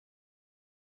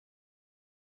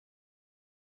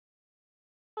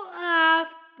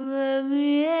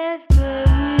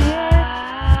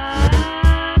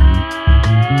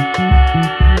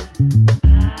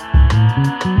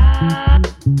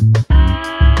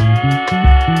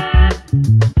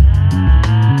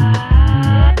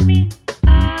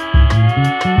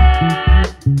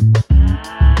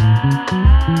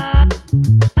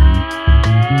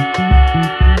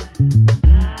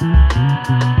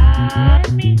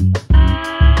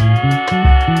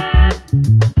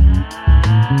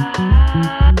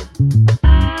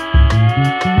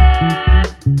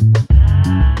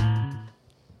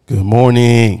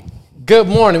Good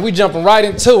morning. We jumping right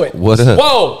into it. What up?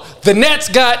 Whoa, the Nets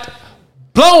got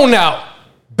blown out,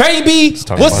 baby.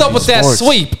 What's up with that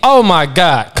sweep? Oh, my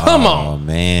God. Come on. Oh,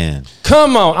 man.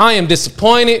 Come on. I am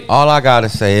disappointed. All I got to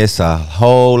say is a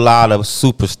whole lot of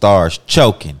superstars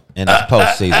choking in the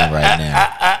postseason right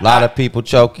now. A lot of people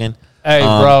choking. Hey,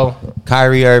 bro.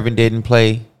 Kyrie Irving didn't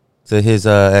play to his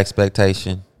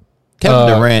expectation.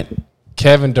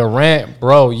 Kevin Durant,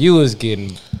 bro, you was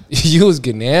getting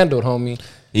handled, homie.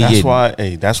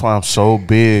 That's why I'm so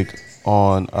big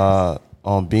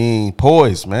on being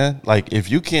poised, man. Like if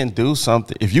you can't do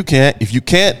something, if you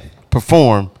can't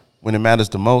perform when it matters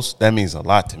the most, that means a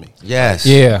lot to me. Yes.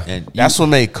 Yeah. And that's what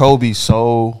made Kobe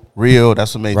so real.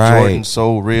 That's what made Jordan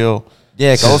so real.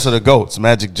 Yeah, those are the GOATs.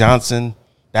 Magic Johnson.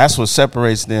 That's what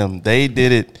separates them. They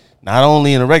did it not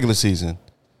only in the regular season,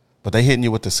 but they hitting you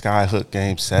with the sky hook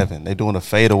game 7. They doing a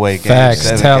fadeaway game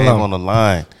 7 game on the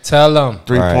line. Tell them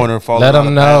 3-pointer falling. Let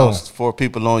them know. Bounds, 4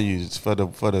 people on you for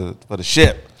the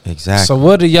ship. Exactly. So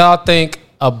what do y'all think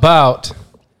about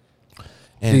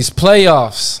these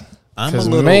playoffs?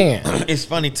 Man, it's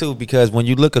funny too because when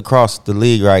you look across the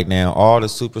league right now, all the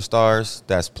superstars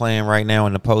that's playing right now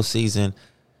in the postseason,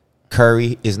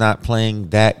 Curry is not playing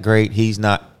that great. He's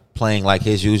not playing like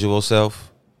his usual self.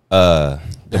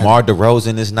 DeMar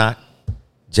DeRozan is not.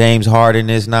 James Harden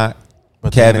is not.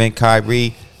 But Kevin,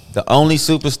 Kyrie. The only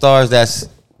superstars that's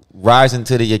rising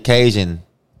to the occasion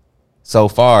so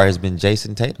far has been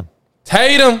Jason Tatum.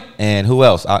 And who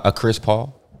else? Chris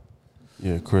Paul.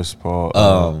 Yeah, Chris Paul.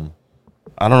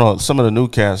 I don't know. Some of the new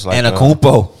cats like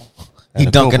Antetokounmpo. He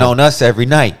dunking on us every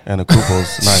night.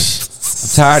 Antetokounmpo's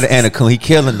nice. I'm tired of Antetokounmpo. He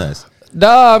killing us.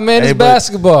 Nah, man, it's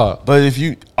basketball. But if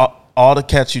you all the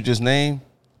cats you just named,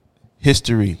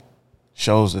 history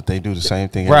shows that they do the same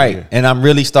thing every year. And I'm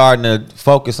really starting to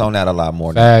focus on that a lot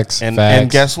more. Facts.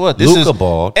 And guess what? Luka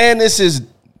ball. And this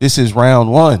is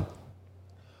round 1.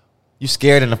 You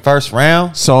scared in the first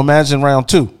round? So imagine round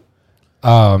 2.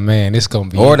 Oh man, it's gonna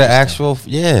be the actual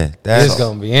it's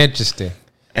gonna be interesting.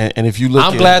 And if you look,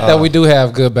 I'm glad that we do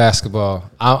have good basketball.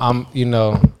 I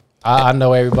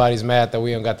know everybody's mad that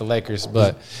we don't got the Lakers,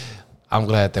 but I'm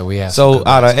glad that we have. So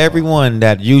out of everyone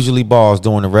that usually balls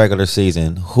during the regular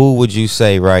season, who would you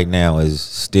say right now is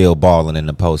still balling in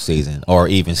the postseason or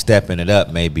even stepping it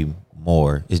up maybe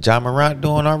more? Is Ja Morant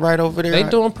doing all right over there? They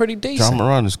doing pretty decent. Ja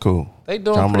Morant is cool. They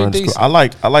doing pretty decent. Cool. I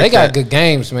like they got good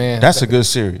games, man. That's a good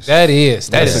series. That is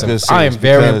a good series. I am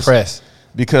very impressed.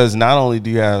 Because not only do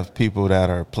you have people that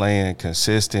are playing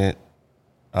consistent,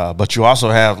 but you also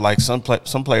have like some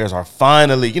players are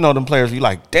finally, them players you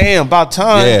like, damn, about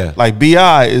time. Yeah. Like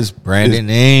B.I. is Brandon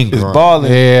Ingram is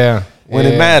balling. Yeah. When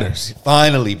it matters.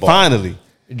 Finally balling.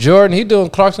 Finally.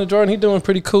 Clarkson Jordan, he doing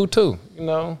pretty cool too.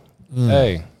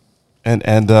 Hey. And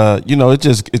it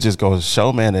just goes to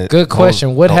show, man. That good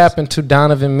question. What happened to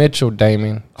Donovan Mitchell,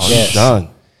 Damon? Oh, he's done.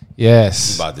 Yes.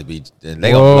 He's about to be. They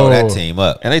gonna blow that team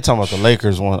up. And they talking about the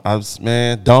Lakers one.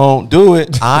 Don't do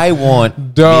it. I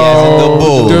want don't the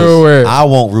Bulls, do it. I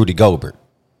want Rudy Gobert.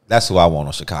 That's who I want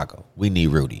on Chicago. We need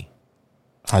Rudy.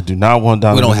 I do not want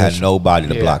Donovan. We don't Mitchell. have nobody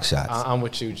to block shots. I'm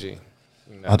with you, G.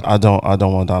 I don't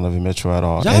want Donovan Mitchell at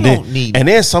all. Y'all don't need. And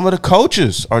then some of the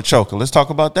coaches are choking. Let's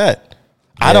talk about that.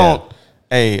 Yeah. I don't.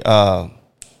 Hey,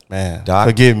 man, Doc?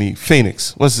 Forgive me.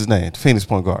 Phoenix. What's his name? Phoenix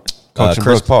point guard.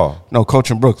 Chris Paul. No,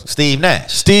 coaching Brooklyn. Steve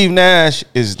Nash. Steve Nash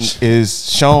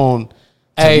is shown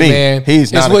to me. Man,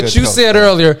 he's not it's what you said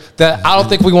earlier that I don't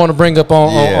think we want to bring up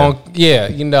on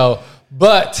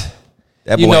but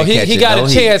he got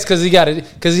a chance because he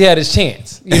had his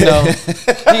chance. He got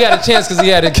a chance because he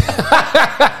had it.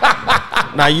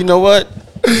 Now you know what?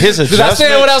 His adjustments. Did I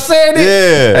say what I was saying?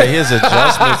 Yeah. Hey, his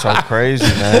adjustments are crazy,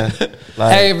 man.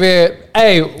 Like, hey, man.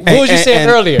 Hey, what was you saying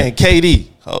earlier? And KD,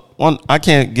 I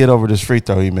can't get over this free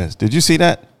throw he missed. Did you see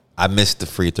that? I missed the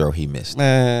free throw he missed.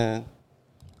 Man,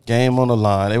 game on the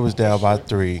line. It was down by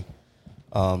 3. He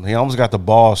almost got the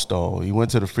ball stole. He went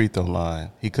to the free throw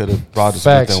line. He could have brought us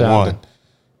within 1.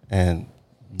 And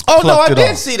I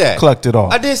did see that. Clucked it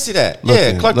off. I did see that.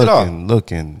 Clucked it off.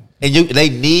 Looking. And they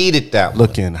needed that.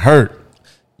 Looking hurt.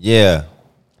 Yeah.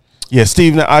 Yeah,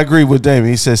 Steve. I agree with Damon.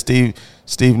 He said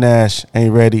Steve Nash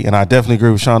ain't ready, and I definitely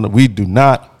agree with Sean that we do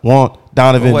not want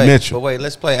Donovan Mitchell. But wait,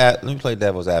 let me play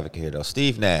devil's advocate here though.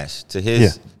 Steve Nash, to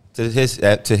his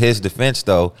defense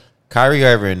though, Kyrie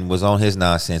Irving was on his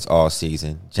nonsense all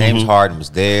season. James Harden was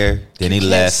there, then he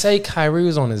left. Say Kyrie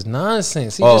was on his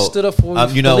nonsense. He just stood up for what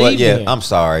he you know what? Yeah, in. I'm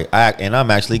sorry.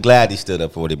 I'm actually glad he stood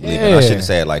up for what he believed in. I shouldn't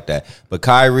say it like that. But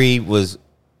Kyrie was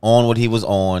on what he was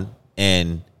on,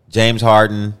 and James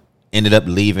Harden ended up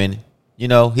leaving. You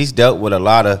know, he's dealt with a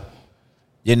lot of,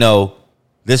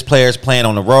 this player's playing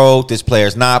on the road. This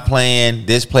player's not playing.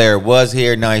 This player was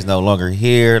here. Now he's no longer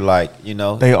here.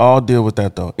 They all deal with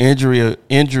that, though.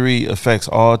 Injury affects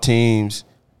all teams,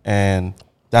 and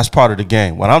that's part of the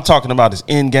game. What I'm talking about is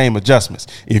in-game adjustments.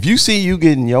 If you see you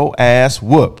getting your ass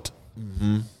whooped,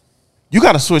 you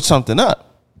got to switch something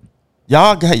up.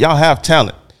 Y'all have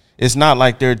talent. It's not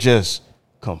like they're just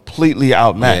completely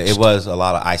outmatched. Yeah, it was a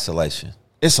lot of isolation.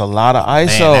 It's a lot of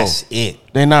ISO. Man, that's it.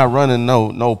 They're not running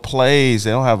no plays.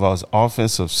 They don't have an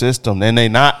offensive system. And they're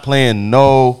not playing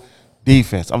no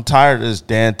defense. I'm tired of this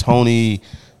D'Antoni,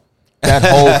 that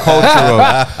whole culture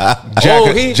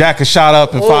of Jack a shot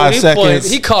up in 5 seconds.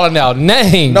 He calling out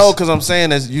names. No, because I'm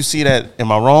saying is you see that.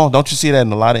 Am I wrong? Don't you see that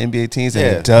in a lot of NBA teams? And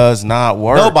it does not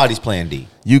work. Nobody's playing D.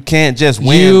 You can't just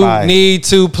win. You need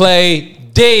to play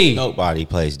D. Nobody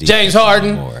plays D. James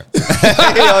Harden. He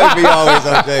always be always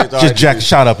on James Harden. Just Jack a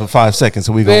shot up in 5 seconds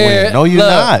and we gonna win. No, you're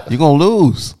not. You're gonna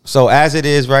lose. So as it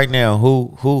is right now,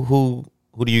 who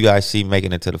do you guys see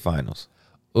making it to the finals?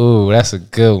 Ooh, that's a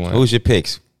good one. Who's your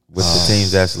picks with the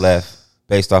teams that's left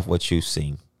based off what you've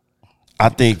seen? I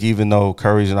think even though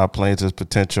Curry's not playing to his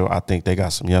potential, I think they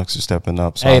got some youngsters stepping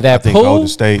up. So hey, that Golden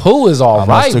State Poole is all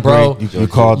right, bro. You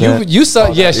called that? You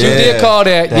did call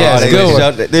that. Yes, good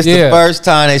one. This the first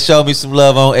time they showed me some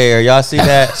love on air. Y'all see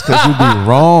that? It's because you be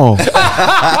wrong.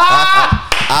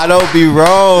 I don't be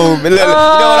wrong. You know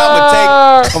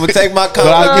what I'm gonna take my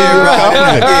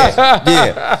compliment.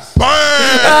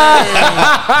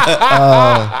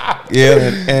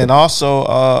 Yeah. And also,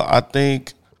 I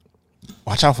think.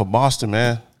 Watch out for Boston,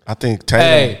 man. I think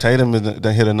Tatum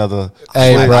done hit another.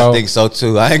 Hey, bro. I think so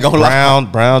too. I ain't gonna lie.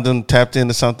 Brown done tapped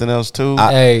into something else too.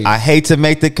 I hate to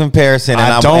make the comparison, and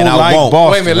I won't.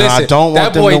 Wait a minute, listen. I don't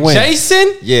want that boy them to win.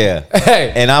 Jason. Yeah.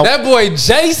 Hey, and that boy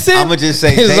Jason. I'm gonna just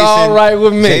say is Jason, all right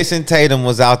with me. Jason Tatum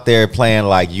was out there playing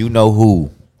like you know who.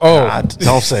 Oh,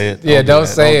 don't say it. Don't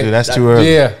say it. That's too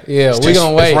early. Yeah. We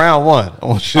gonna wait. It's round one.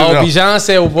 Bijan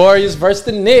said Warriors versus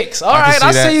the Knicks. All right,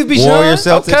 I see you, Bijan. Warriors,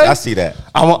 Celtics. Okay. I see that.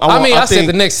 I said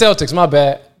the Knicks, Celtics. My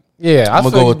bad. Yeah, I'm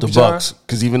gonna go with the Bucks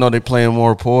because even though they're playing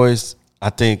more poised, I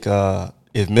think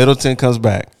if Middleton comes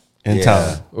back in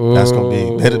time, that's gonna be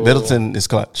Middleton is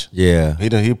clutch. Yeah,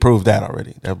 he proved that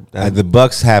already. The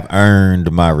Bucks have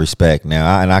earned my respect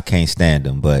now, and I can't stand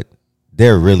them, but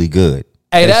they're really good.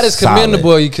 Hey, that is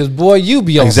commendable because, boy, you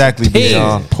be on exactly.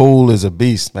 Bijan Poole is a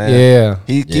beast, man. Yeah,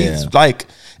 he's like,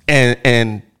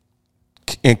 and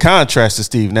in contrast to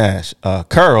Steve Nash,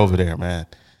 Kerr over there, man,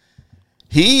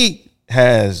 he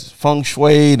has feng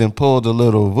shuied and pulled a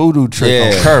little voodoo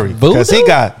trick on Curry because he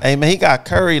got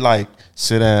Curry like,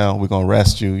 sit down, we're gonna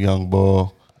rest you, young boy.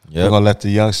 We're gonna let the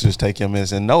youngsters take your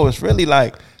minutes, and no, it's really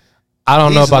like. I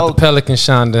don't know about the Pelicans,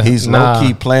 Shonda. He's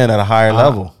low-key playing at a higher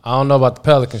level. I don't know about the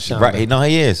Pelicans, Shonda. Right, no,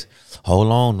 he is. Hold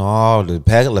on, no, the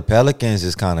Pelicans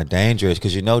is kind of dangerous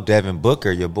because Devin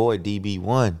Booker, your boy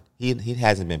DB1, he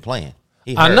hasn't been playing.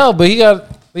 I know, but he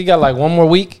got like one more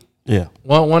week. Yeah,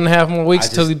 one and a half more weeks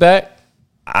till he's back.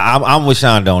 I'm with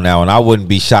Shonda on now, and I wouldn't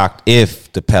be shocked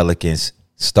if the Pelicans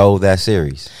stole that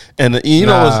series. And you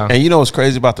know what's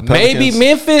crazy about the Pelicans? Maybe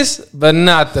Memphis, but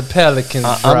not the Pelicans,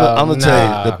 bro. I'm gonna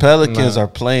tell you, the Pelicans are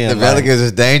playing. The Pelicans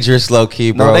is dangerous, low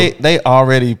key, bro. No, they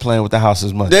already playing with the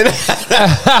house's money. They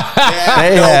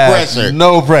have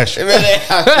no pressure. They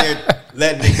out there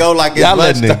letting it go like it's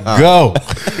letting it go.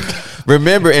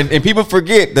 Remember, and people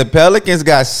forget the Pelicans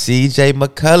got CJ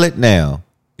McCullough now.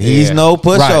 He's no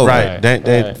pushover.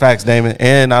 Right. Facts, Damon.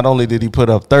 And not only did he put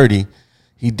up 30.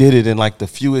 He did it in like the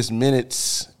fewest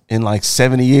minutes in like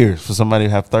 70 years for somebody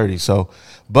to have 30. So,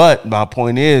 but my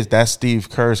point is that's Steve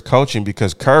Kerr's coaching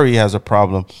because Curry has a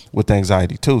problem with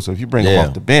anxiety too. So if you bring him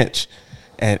off the bench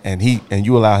and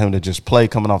you allow him to just play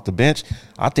coming off the bench,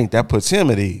 I think that puts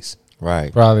him at ease.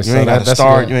 Right. Probably. You ain't got to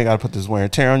start. You ain't got to put this wear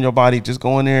and tear on your body. Just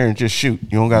go in there and just shoot.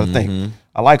 You don't got to think.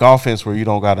 I like offense where you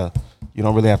don't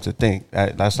really have to think.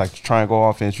 That's like triangle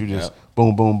offense. You just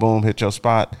boom, boom, boom, hit your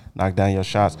spot, knock down your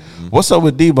shots. What's up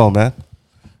with Debo, man?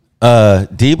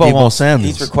 Debo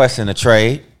Samuels. He's requesting a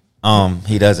trade.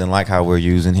 He doesn't like how we're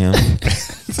using him.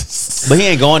 But he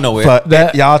ain't going nowhere. But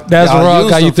That's wrong.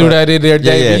 How you threw that in there,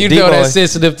 David. Yeah. You D-boy. know that's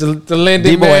sensitive to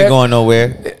Linden, D-boy man. ain't going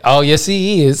nowhere. Oh, yes,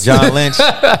 he is. John Lynch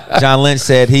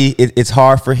said it's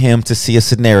hard for him to see a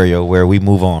scenario where we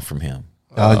move on from him.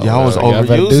 Y'all was Y'all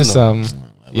better do overusing him. something.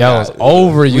 Y'all was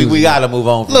overusing. We got to move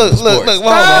on from Look, sports.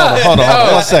 hold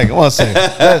on. 1 second.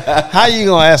 How you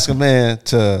gonna ask a man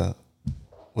to?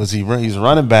 He's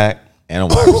running back And a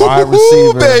wide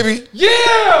receiver, baby.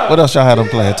 Yeah. What else y'all had him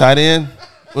playing? Tight end.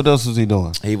 What else was he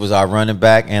doing? He was our running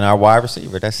back and our wide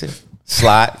receiver. That's it.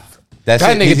 Slot. That's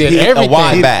That it. nigga did He everything. A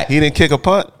wide back. He didn't kick a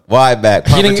punt, Wide back.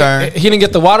 He Punt return. didn't, he didn't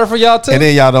get the water for y'all too. and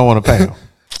then y'all don't want to pay him.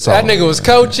 So That nigga was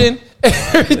coaching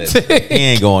everything. He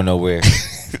ain't going nowhere.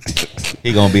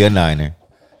 He gonna be a Niner.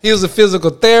 He was a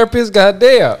physical therapist.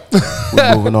 Goddamn.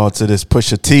 we're moving on to this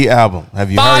Pusha T album.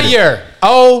 Have you heard it? Fire.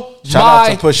 Oh Shout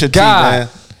my out to Pusha T, God. man.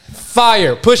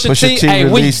 Fire. Pusha T. Hey, we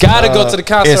released, gotta go to the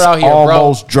concert it's out here, bro.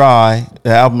 Almost Dry. The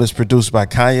album is produced by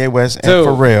Kanye West and Dude.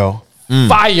 Pharrell.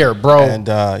 Fire, bro.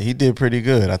 And he did pretty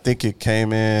good. I think it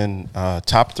came in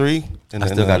top 3. I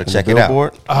still gotta check it out.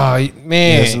 Billboard. Oh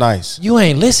man, It's nice. You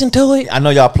ain't listened to it? I know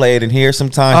y'all play it in here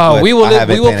sometimes. Oh, but we will. I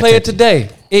haven't We will paid play it attention. today.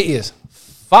 It is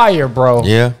fire, bro.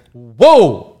 Yeah.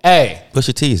 Whoa. Hey.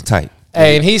 Pusha T is tight.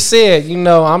 Hey, and he said,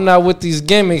 I'm not with these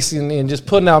gimmicks and just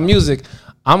putting out music.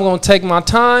 I'm gonna take my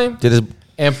time Did his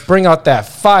and bring out that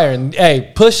fire. And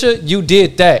hey, Pusha, you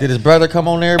did that. Did his brother come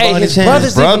on there? Hey, by his any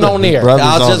chance? brother's even on there.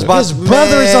 I was just about His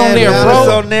brother is on there, Malice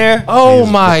bro. on there. Oh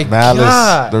my Malice,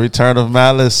 God. The Return of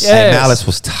Malice. Yeah. And Malice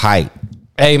was tight.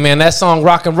 Hey man, that song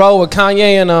 "Rock and Roll" with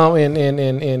Kanye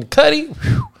and Cudi.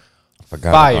 Whew.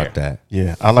 Forgot Fire. about that.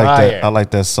 Yeah, I like Fire. that. I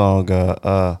like that song.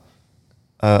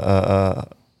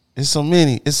 It's so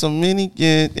many. It's so many.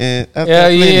 Yeah. I Yeah, got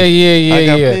plenty. yeah. I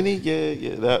got plenty.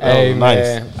 Yeah. That Hey was nice.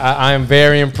 man, I am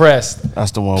very impressed.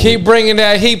 That's the one. Keep bringing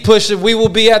that heat, Pusha. We will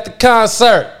be at the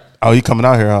concert. Oh, you coming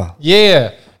out here, huh?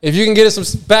 Yeah. If you can get us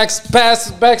some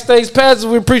backstage passes,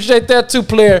 we appreciate that too,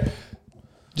 player.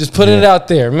 Just putting it out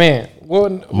there, man.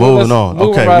 Moving on.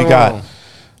 moving Okay, right we got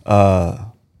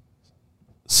along.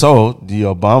 so the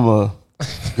Obama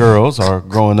girls are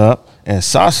growing up, and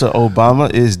Sasha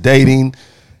Obama is dating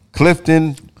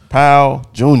Clifton Powell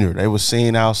Jr. They were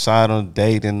seen outside on a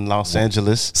date in Los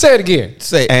Angeles. Say it again.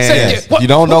 Say And Say it again. What? you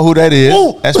don't know who that is.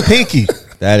 Ooh. That's Pinky.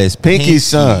 That is Pinky's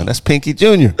son. That's Pinky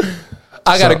Jr.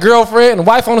 I got a girlfriend and a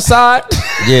wife on the side.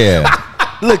 Yeah.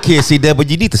 Look here, CW,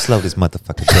 you need to slow this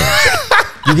motherfucker down.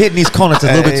 You hitting these corners a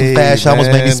little bit too Hey, fast. You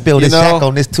almost made me man, spill you this know- shack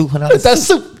on this $200. That's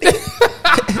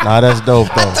super. Nah, that's dope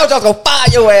though. I told y'all gonna fire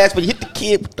your ass, but you hit the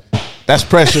kid. That's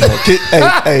pressure though. Can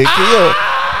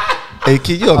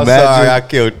you I'm imagine? sorry, I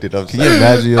killed it. Can you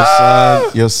imagine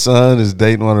your son is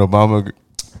dating one of the Obama?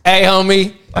 Hey,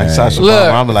 homie. Like Sasha Look.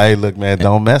 Obama. I'm like, hey, look, man,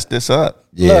 don't mess this up.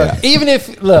 Yeah. Look,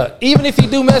 even if he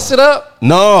do mess it up,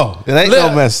 No, it ain't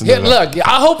no messing it up. Look,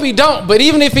 I hope he don't. But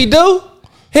even if he do,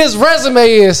 his resume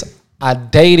is I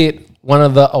dated one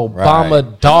of the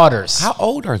Obama daughters. How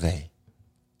old are they?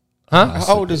 Huh?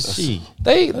 How old is she?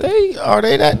 They Are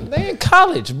they that? they in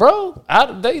college, bro.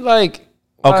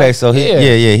 Okay, So I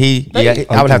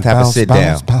would have to have a sit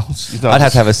down. You know, I'd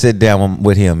have to have a sit down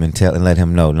with him and let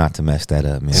him know not to mess that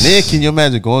up, man. And then, can you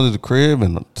imagine going to the crib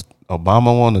and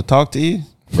Obama wanting to talk to you?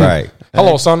 Right.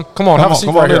 Hello, son. Come on, have a seat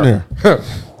come right on in here.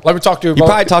 Let me talk to you You about.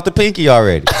 probably talked to Pinky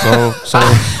already. So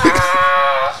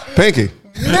Pinky.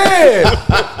 Man,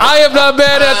 I am not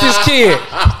mad at this kid.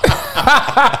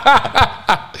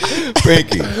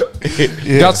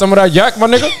 Pinky. Got some of that yak, my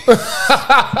nigga?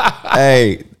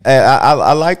 Hey,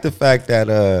 I like the fact that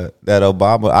that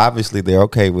Obama, obviously they're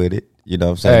okay with it. You know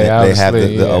what I'm saying? Hey, they have the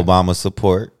obviously, yeah. Obama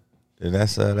support. And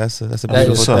that's a That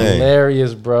beautiful is thing.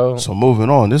 hilarious, bro. So moving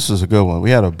on, this is a good one.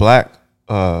 We had a black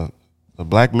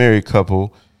married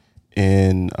couple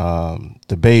in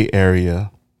the Bay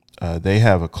Area. They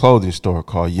have a clothing store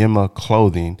called Yema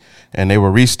Clothing, and they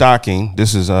were restocking.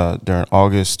 This is during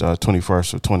August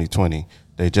 21st of 2020.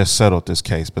 They just settled this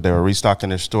case, but they were restocking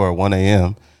their store at 1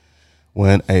 a.m.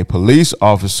 when a police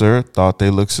officer thought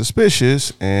they looked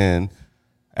suspicious and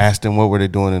asked them what were they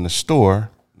doing in the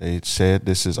store. They said,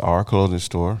 this is our clothing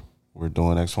store. We're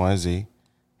doing X, Y, and Z.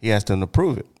 He asked them to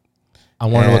prove it. I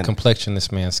wonder what And- complexion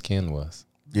this man's skin was.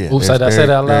 Yeah. Oops, I said that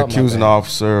out They're loud. My accusing the bad.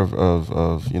 officer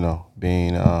of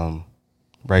being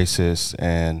racist,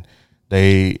 and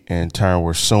they in turn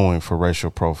were suing for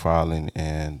racial profiling,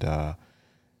 and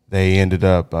they ended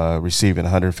up receiving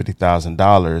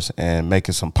 $150,000 and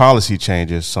making some policy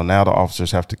changes. So now the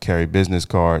officers have to carry business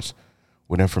cards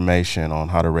with information on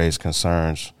how to raise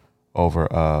concerns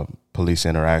over police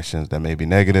interactions that may be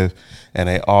negative, and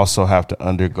they also have to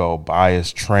undergo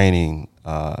bias training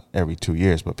every 2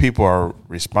 years. But people are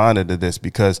responding to this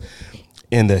because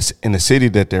in the city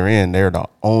that they're in, they're the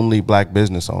only black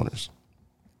business owners.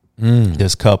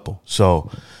 This couple.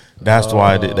 So that's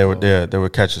why they were there. They were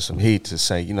catching some heat to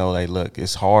say, like, look,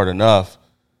 it's hard enough,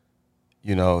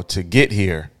 to get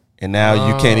here. And now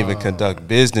you can't even conduct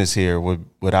business here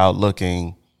without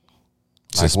looking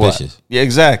suspicious. What? Yeah,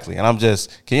 exactly. And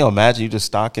can you imagine you just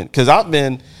stocking? Because I've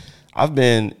been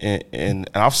in and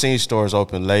I've seen stores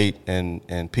open late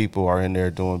and people are in there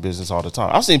doing business all the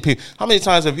time. I've seen people. How many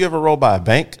times have you ever rolled by a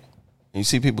bank and you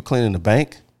see people cleaning the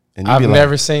bank? And I've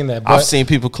never seen that. But, I've seen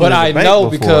people cleaning the bank But I know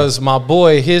before. because my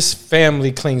boy, his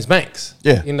family cleans banks.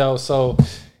 Yeah. So,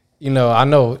 I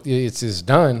know it's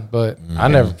done, but I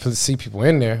never see people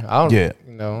in there. I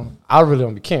don't, I really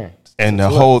don't be caring. And the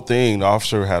whole thing, the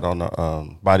officer had on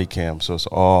the body cam, so it's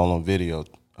all on video.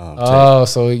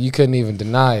 So you couldn't even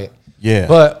deny it. Yeah.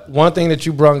 But one thing that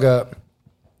you brung up,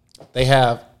 they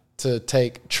have to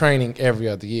take training every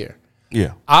other year.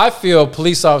 Yeah. I feel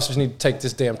police officers need to take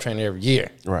this damn training every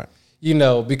year. Right.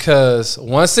 Because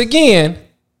once again,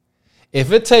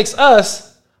 if it takes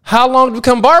us how long to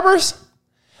become barbers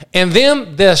and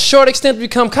them the short extent to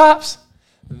become cops,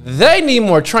 they need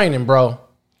more training, bro.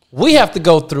 We have to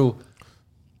go through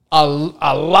a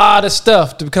lot of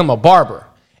stuff to become a barber.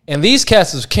 And these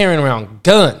cats is carrying around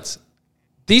guns.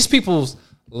 These people's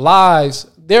lives,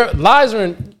 their lives are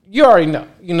in, you already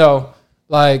know,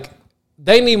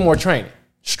 they need more training,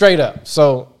 straight up.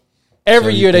 So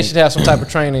every year they should have some type of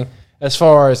training as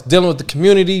far as dealing with the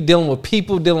community, dealing with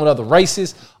people, dealing with other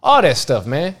races, all that stuff,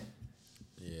 man.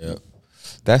 Yeah.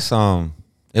 That's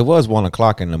it was 1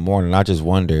 o'clock in the morning. I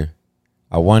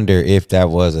wonder if that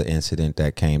was an incident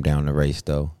that came down the race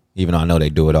though. Even though I know they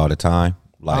do it all the time.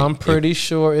 I'm pretty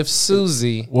sure if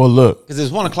Susie. Well, look. Because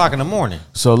it's 1 o'clock in the morning.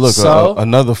 So, look,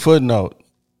 another footnote.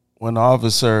 When the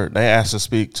officer, they asked to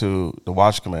speak to the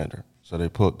watch commander. So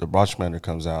the watch commander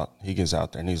comes out. He gets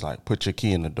out there and he's like, put your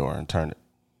key in the door and turn it.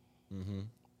 Mm-hmm.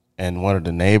 And one of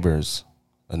the neighbors,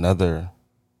 another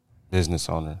business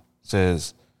owner,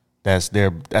 says, that's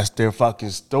their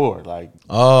fucking store. Like,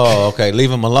 oh, okay.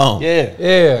 Leave them alone.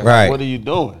 Yeah. Right. What are you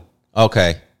doing?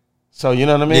 Okay. So you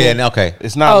know what I mean? Yeah, okay.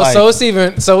 It's not so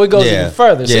it goes even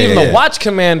further. So even the watch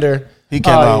commander, he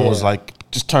came out and was like,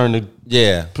 just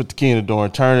put the key in the door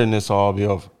and turn it and this will all be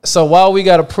over. So while we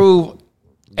got to prove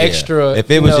extra.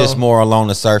 If it was just more along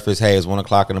the surface, hey, it's 1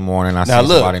 o'clock in the morning, I see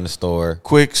somebody in the store.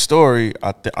 Quick story,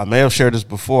 I may have shared this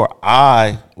before.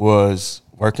 I was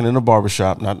working in a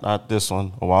barbershop, not this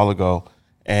one, a while ago,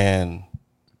 and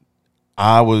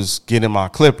I was getting my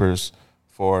clippers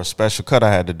for a special cut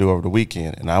I had to do over the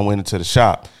weekend. And I went into the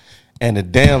shop, and the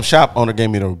damn shop owner gave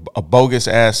me a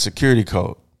bogus-ass security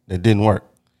code that didn't work.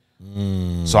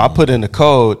 So I put in the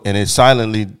code, and it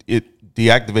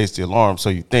deactivates the alarm, so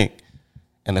you think.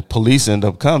 And the police end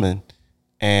up coming,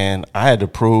 and I had to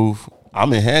prove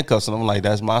I'm in handcuffs, and I'm like,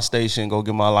 that's my station, go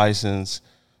get my license.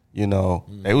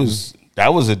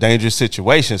 That was a dangerous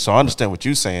situation, so I understand what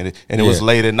you're saying. And it was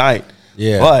late at night.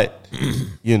 Yeah. But,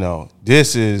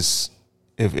 this is,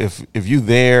 if you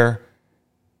there,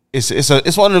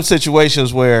 it's one of them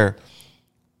situations where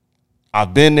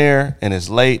I've been there and it's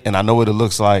late and I know what it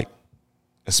looks like,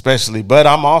 especially, but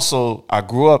I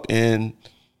grew up in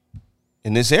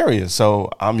this area, so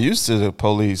I'm used to the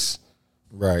police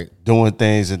doing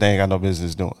things that they ain't got no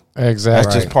business doing. Exactly.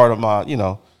 That's just part of my,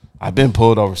 I've been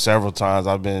pulled over several times.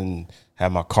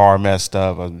 Had my car messed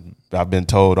up. I've been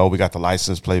told, oh, we got the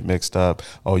license plate mixed up.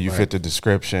 Oh, you fit the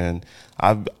description.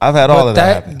 I've had all of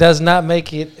that happen. That does not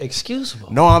make it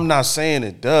excusable. No, I'm not saying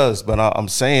it does, but I'm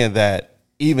saying that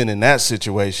even in that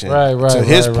situation, to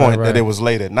his point that it was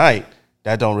late at night,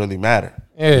 that don't really matter.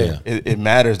 Yeah. It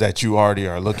matters that you already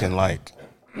are looking like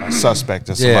a suspect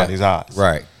in somebody's eyes.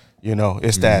 Right.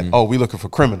 It's that, we looking for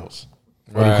criminals.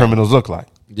 What do criminals look like?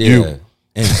 Yeah. You.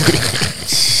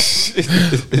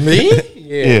 Me?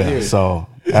 Yeah. So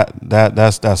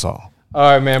that's all. All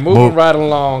right, man. Moving right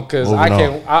along because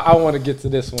I want to get to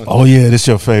this one. Oh yeah, this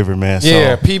your favorite, man.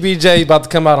 Yeah, so, PBJ about to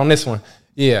come out on this one.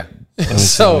 Yeah.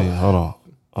 So hold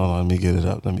on. Let me get it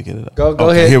up. Go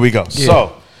ahead. Here we go. Yeah.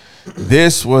 So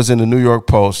this was in the New York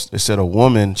Post. It said a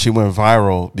woman, she went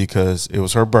viral because it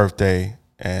was her birthday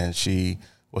and she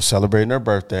was celebrating her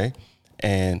birthday,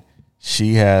 and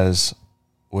she has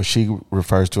what she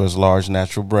refers to as large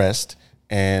natural breast,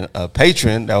 and a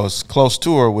patron that was close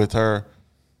to her with her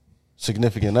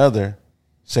significant other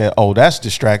said, oh, that's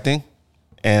distracting,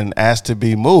 and asked to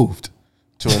be moved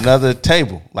to another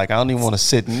table. Like, I don't even want to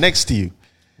sit next to you.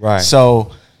 Right.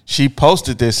 So she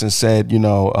posted this and said,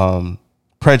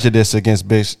 prejudice against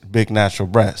big natural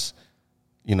breasts.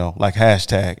 like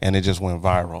hashtag, and it just went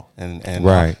viral, and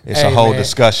Right. it's Hey, a whole man.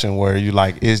 discussion where you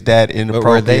like, is that inappropriate?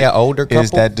 were they an older Is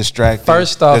couple? that distracting?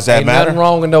 First off, does that ain't matter? nothing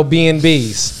wrong with no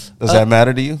B&Bs. Does that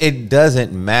matter to you? It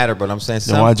doesn't matter, but I'm saying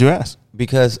Then why'd you ask?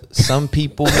 because some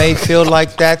people may feel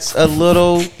like that's a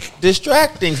little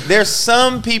distracting. There's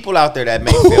some people out there that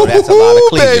may feel that's a lot of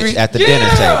cleavage baby. at the dinner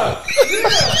table.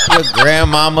 Your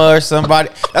grandmama or somebody.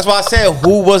 That's why I said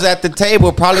who was at the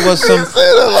table. Probably was some.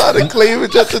 Said a lot of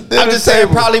cleavage at the dinner I'm just saying,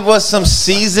 table. probably was some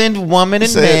seasoned woman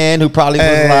and Said, man who probably was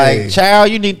 "Hey, like,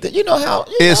 "Child, you need to, you know how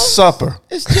It's supper.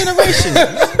 it's generation."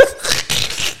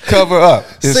 Cover up.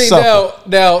 It's See, supper.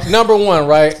 now, number one,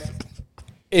 right?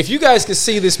 If you guys can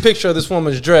see this picture of this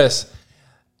woman's dress,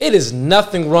 it is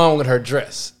nothing wrong with her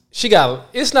dress.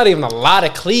 It's not even a lot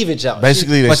of cleavage out.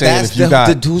 Basically, they're But saying that's if you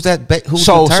got who's that? Who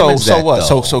so determines that, what?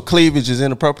 though? So cleavage is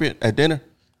inappropriate at dinner.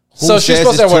 Who So she's says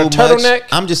supposed to it's wear a too much? turtleneck?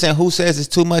 I'm just saying, who says it's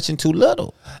too much and too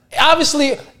little?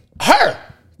 Obviously, her,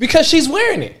 because she's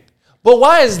wearing it. But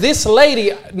why is this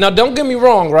lady, now don't get me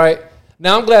wrong, right?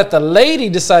 Now I'm glad the lady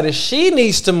decided she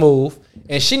needs to move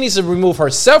and she needs to remove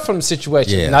herself from the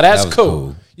situation. Yeah, now that's that was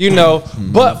cool.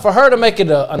 cool. But for her to make it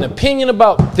an opinion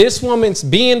about this woman's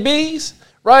B&Bs,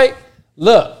 right?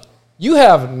 Look,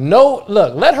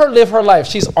 let her live her life.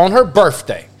 She's on her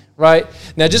birthday, right?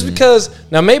 Now just because,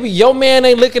 now maybe your man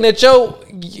ain't looking at your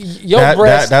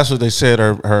breast. That's what they said.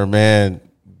 Her man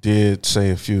did say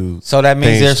a few. So that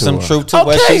means things there's to some her. truth to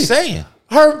what Okay. she's saying.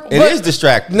 It It is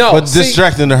distracting. No, But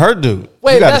distracting to her dude.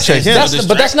 Wait, you got that's, to check him.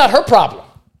 but that's not her problem.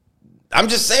 I'm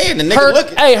just saying, the nigga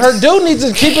looking. Her dude needs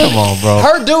to keep Come on, bro.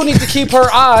 Her dude needs to keep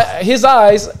his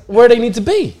eyes where they need to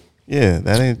be. Yeah,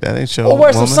 that ain't show. Or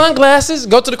wear some woman. sunglasses.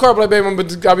 Go to the car, like, baby,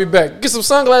 I'll be back. Get some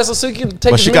sunglasses so you can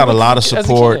take. But she got a lot of as you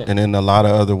support, can. and then a lot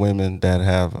of other women that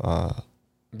have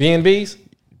B&Bs.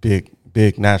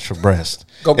 big natural breasts.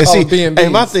 Go And call see, it B&Bs. hey,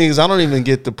 my thing is, I don't even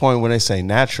get the point when they say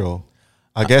natural.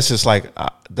 I guess it's like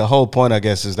the whole point. I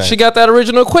guess is that She got that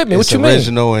original equipment. it's What you mean?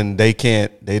 original, and they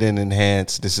didn't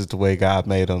enhance. This is the way God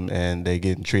made them, and they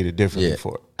getting treated differently Yeah.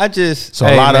 for it. I just So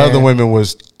Hey, a lot of man. other women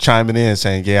was chiming in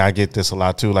saying, "Yeah, I get this a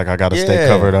lot too. Like I got to stay Yeah.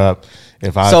 covered up.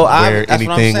 If I so wear that's what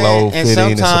I'm anything saying. low And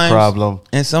fitting, it's a sometimes- problem."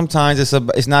 And sometimes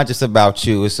it's not just about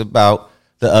you. It's about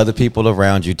the other people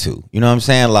around you too. You know what I'm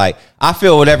saying? Like I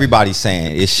feel what everybody's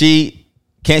saying.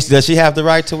 Does she have the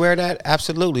right to wear that?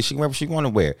 Absolutely. She can wear what she want to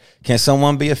wear. Can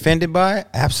someone be offended by it?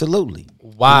 Absolutely. You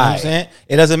know Why? what I'm saying?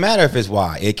 It doesn't matter if it's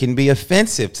why. It can be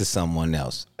offensive to someone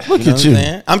else. Look know at what you. I'm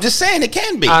saying? I'm just saying it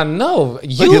can be. I know at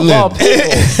you of all Lynn.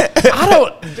 people. I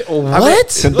don't.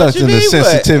 What? Conducting mean, a what?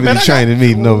 sensitivity Man, I got- training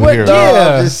meeting over what here. the- No, Yeah.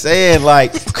 I'm just saying,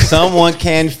 like, someone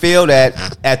can feel that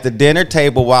at the dinner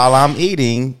table while I'm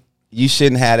eating. You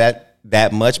shouldn't have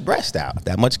that much breast out,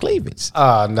 that much cleavage.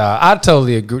 Oh no, I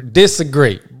totally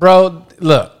disagree, bro.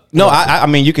 Look, No, I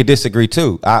mean, you could disagree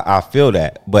too. I feel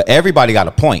that, but everybody got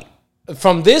a point.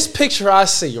 from this picture I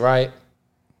see, right?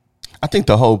 I think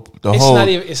the whole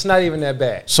It's not even that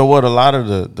bad. So what? A lot of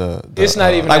the It's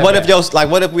not even Like, that what bad.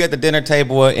 what if we at the dinner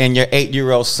table and your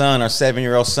 8-year-old son or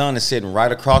 7-year-old son is sitting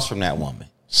right across from that woman?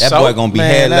 That So, boy gonna be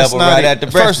Man, head that's level not right it. at the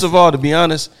breast. First of all, to be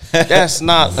honest, that's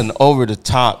not an over the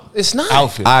top. It's not.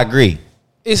 outfit. I agree.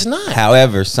 It's not.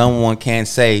 However, someone can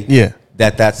say Yeah.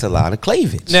 that's a lot of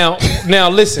cleavage. Now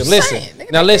listen.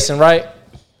 Now listen, right?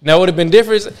 Now it would have been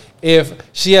different if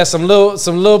she had some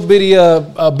little bitty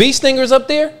bee stingers up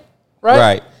there, right?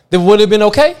 Right. Then would have been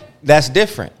okay. That's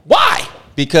different. Why?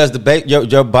 Because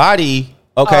your body,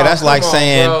 okay, Oh, that's like come on,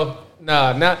 saying bro.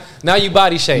 Nah, now you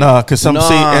body shaming. Nah, because some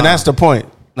see, Nah. and that's the point.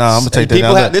 Nah, I'm gonna take that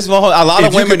people down. have, this one, a lot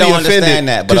of women don't understand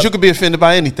that. because you could be offended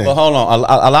by anything. But hold on,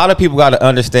 a lot of people got to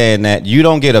understand that you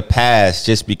don't get a pass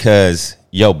just because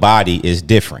your body is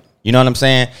different. You know what I'm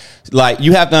saying? Like,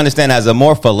 you have to understand, as a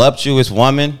more voluptuous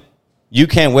woman, you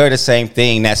can't wear the same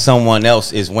thing that someone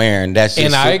else is wearing. That's just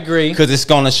And I agree. because it's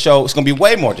gonna be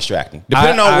way more distracting,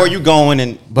 depending on where you're going.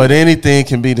 And But anything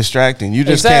can be distracting. You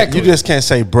just Exactly. can't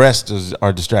say breasts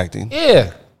are distracting.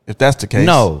 Yeah. If that's the case,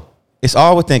 no, it's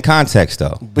all within context,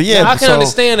 though. But yeah, Now, I can so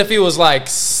understand if it was like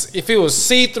if it was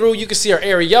see through, you could see her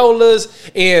areolas,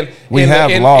 and We and,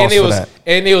 have and, laws and it for was that.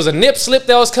 and it was a nip slip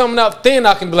that was coming out. Then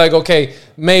I can be like, okay,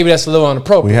 maybe that's a little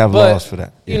inappropriate. We have But, laws for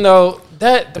that. Yeah. You know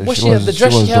that what she had, the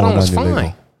dress she had on was doing nothing fine.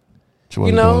 illegal. She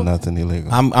wasn't know? doing nothing illegal.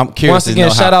 I'm curious. Once to again,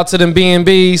 know shout out to them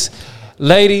B&Bs,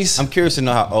 ladies. I'm curious to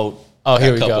know how old Oh,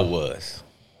 here that we couple go. was.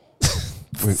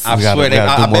 We I gotta- swear, we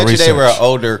gotta do I more bet you they were an research.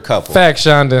 older couple. Fact,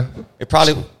 Shonda. It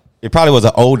probably was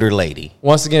an older lady.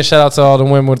 Once again, shout out to all the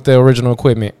women with the original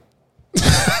equipment.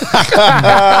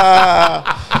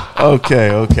 Okay.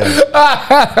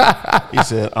 He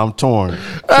said, "I'm torn."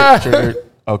 Triggered.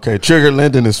 Okay, Trigger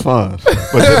Linden is fun,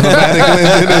 but Diplomatic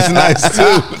Linden is nice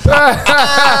too.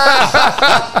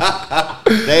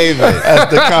 David.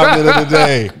 That's the comment of the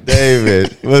day.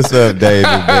 David. What's up, David,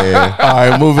 man? All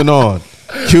right, moving on.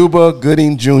 Cuba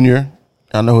Gooding Jr.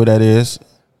 I know who that is.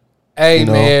 Hey, You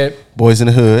know, man. Boys in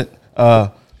the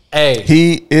Hood. Hey.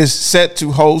 He is set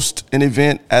to host an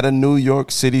event at a New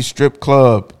York City strip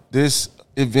club. This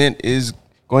event is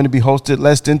going to be hosted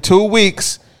less than 2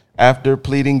 weeks after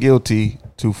pleading guilty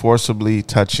to forcibly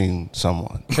touching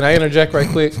someone. Can I interject right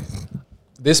quick?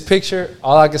 This picture,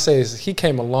 all I can say is he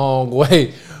came a long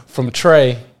way from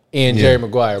Trey and Jerry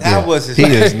Maguire. Bro. That was his He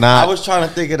is not. I was trying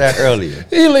to think of that earlier.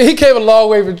 He came a long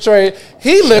way from Trey.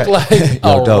 He looked like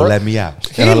Yo, dog, let me out.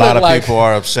 He And a lot looked of like- people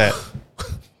are upset.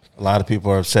 A lot of people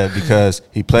are upset because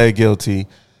he pled guilty.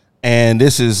 And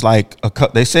this is like,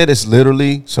 they said it's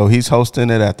literally, so he's hosting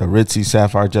it at the Ritzy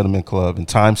Sapphire Gentleman Club in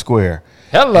Times Square.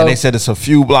 Hello. And they said it's a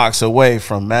few blocks away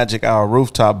from Magic Hour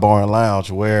Rooftop Bar and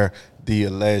Lounge where the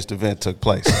alleged event took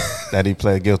place that he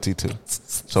pled guilty to.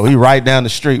 So he right down the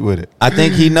street with it. I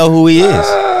think he know who he is.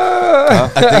 I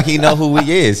think he know who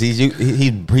he is.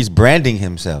 He's branding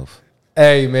himself.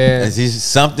 Hey, man. He's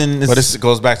something. But this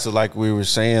goes back to like we were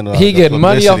saying. He the getting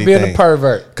money off publicity being a thing.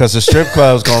 pervert. Because the strip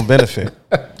club's going to benefit.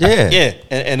 yeah. Yeah,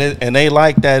 and they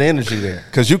like that energy there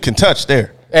because you can touch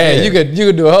there. Hey, Yeah. you could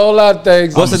do a whole lot of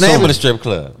things. What's the name of the strip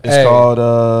club? It's Hey. called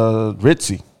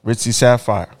Ritzy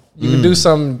Sapphire. You can do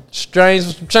something strange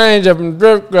with some change up in the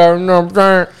drip club. You know what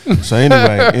I'm saying? So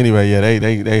anyway, yeah,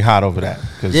 they hot over that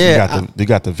because Yeah, you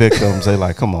got the victims. They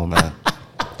like, come on, man,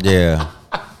 Yeah.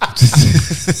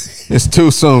 it's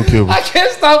too soon, Cuba. I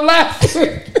can't stop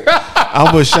laughing.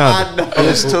 I'm with Sean.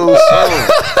 It's too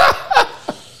soon.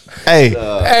 Hey,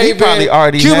 Hey, he probably man,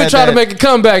 already Cuban had tried to that. make a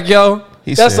comeback, yo.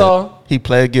 He That's said all. He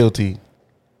pled guilty,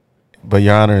 but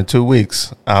Your Honor, in 2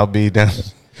 weeks I'll be down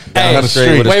Hey, the straight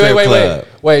street. with a strip club.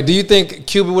 Wait. Do you think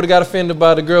Cuban would have got offended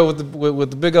by the girl with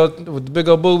the big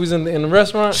old boobies in the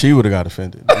restaurant? She would have got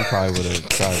offended. He probably would have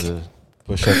tried to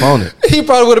push up on it. He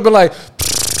probably would have been like,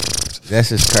 That's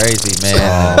just crazy,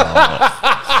 man.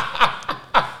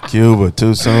 Cuba,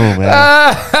 too soon, man.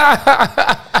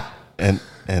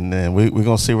 and then we're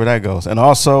gonna see where that goes. And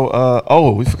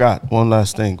also, we forgot one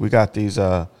last thing. We got these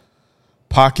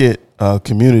pocket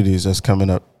communities that's coming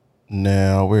up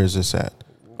now. Where is this at?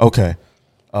 Okay,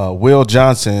 Will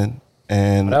Johnson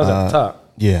and that was at the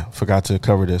top. Yeah, forgot to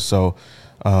cover this. So,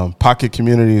 pocket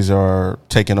communities are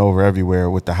taking over everywhere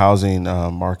with the housing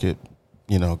market,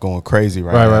 going crazy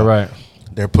right now. Right.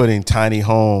 They're putting tiny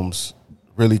homes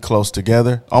really close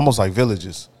together, almost like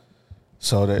villages.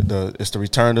 So that it's the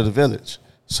return to the village.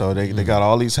 So they got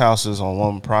all these houses on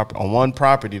one property. On one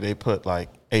property, they put like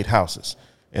 8 houses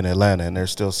in Atlanta, and they're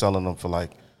still selling them for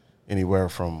like anywhere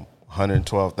from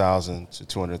 $112,000 to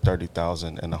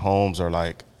 $230,000, and the homes are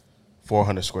like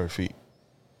 400 square feet.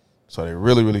 So they're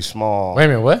really, really small. Wait a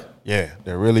minute, what? Yeah,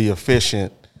 they're really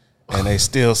efficient, and they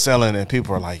still selling, and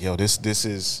people are like, "Yo, this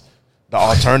is the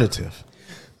alternative."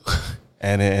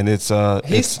 And it's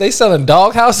They selling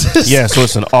dog houses? yeah, so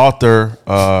it's an author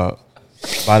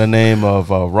by the name of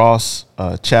Ross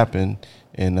Chapin,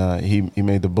 and he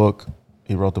made the book.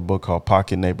 He wrote the book called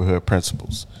Pocket Neighborhood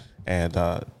Principles, and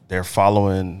they're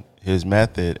following his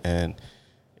method, and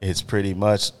it's pretty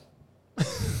much.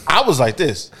 I was like,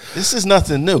 this is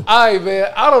nothing new. All right,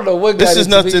 man. I don't know what. This got is it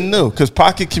to be- nothing new because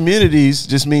pocket communities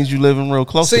just means you living real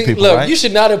close to See, people, look, right? you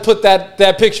should not have put that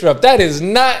picture up. That is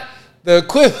not the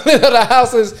equivalent of the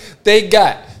houses they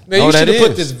got. Man, No, you that should have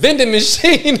put is. this vending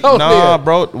machine on Nah, there.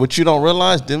 bro. What you don't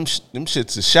realize, them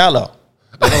shits is shallow.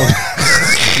 You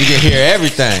can hear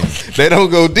everything. They don't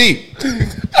go deep.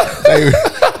 they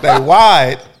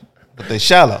wide, but they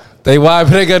shallow. They wide,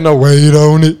 but they got no weight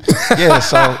on it. Yeah.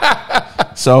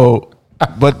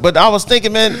 But I was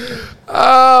thinking, man,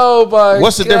 Oh my!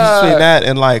 what's the God. difference between that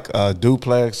and like a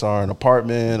duplex or an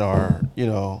apartment or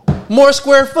More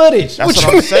square footage. That's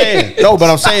what I'm saying. No, but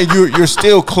I'm saying you're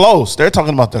still close. They're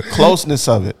talking about the closeness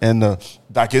of it and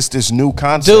it's this new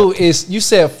concept. Dude, you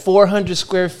said 400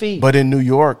 square feet. But in New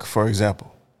York, for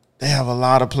example, they have a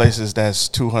lot of places that's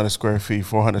 200 square feet,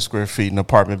 400 square feet in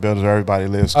apartment buildings where everybody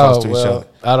lives close to each other.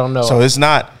 I don't know. So it's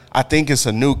not, I think it's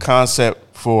a new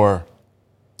concept for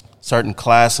certain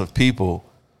class of people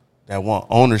that want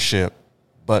ownership,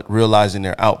 but realizing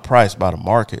they're outpriced by the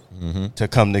market to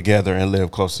come together and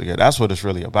live close together. That's what it's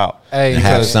really about. Hey, have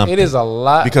because something. it is a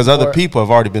lot. Because other more- people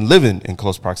have already been living in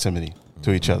close proximity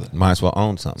to each other. Might as well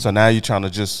own something. So now you're trying to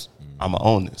I'm going to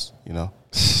own this,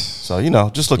 So,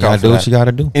 just look You gotta out for do that. what you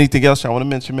gotta do. Anything else y'all want to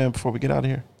mention, man, before we get out of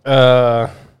here?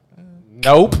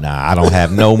 Nope. Nah, I don't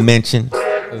have no mention.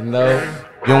 No.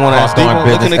 You don't want to ask Hawthorne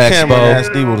Debo. Look in the Business camera and Expo.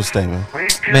 ask Debo to stay, man.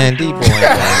 Man, Debo ain't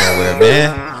going nowhere, man.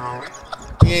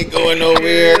 He ain't going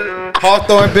nowhere.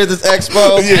 Hawthorne Business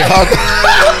Expo.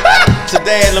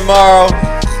 Today and tomorrow.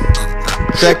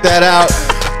 Check that out.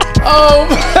 Oh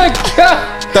my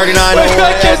God.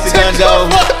 3901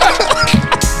 Essegundo.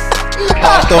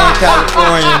 Hawthorne,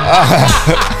 California.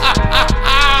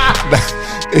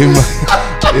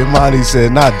 Imani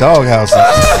said, not doghouse.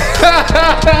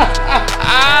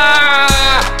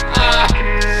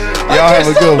 Y'all have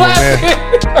a good one, man.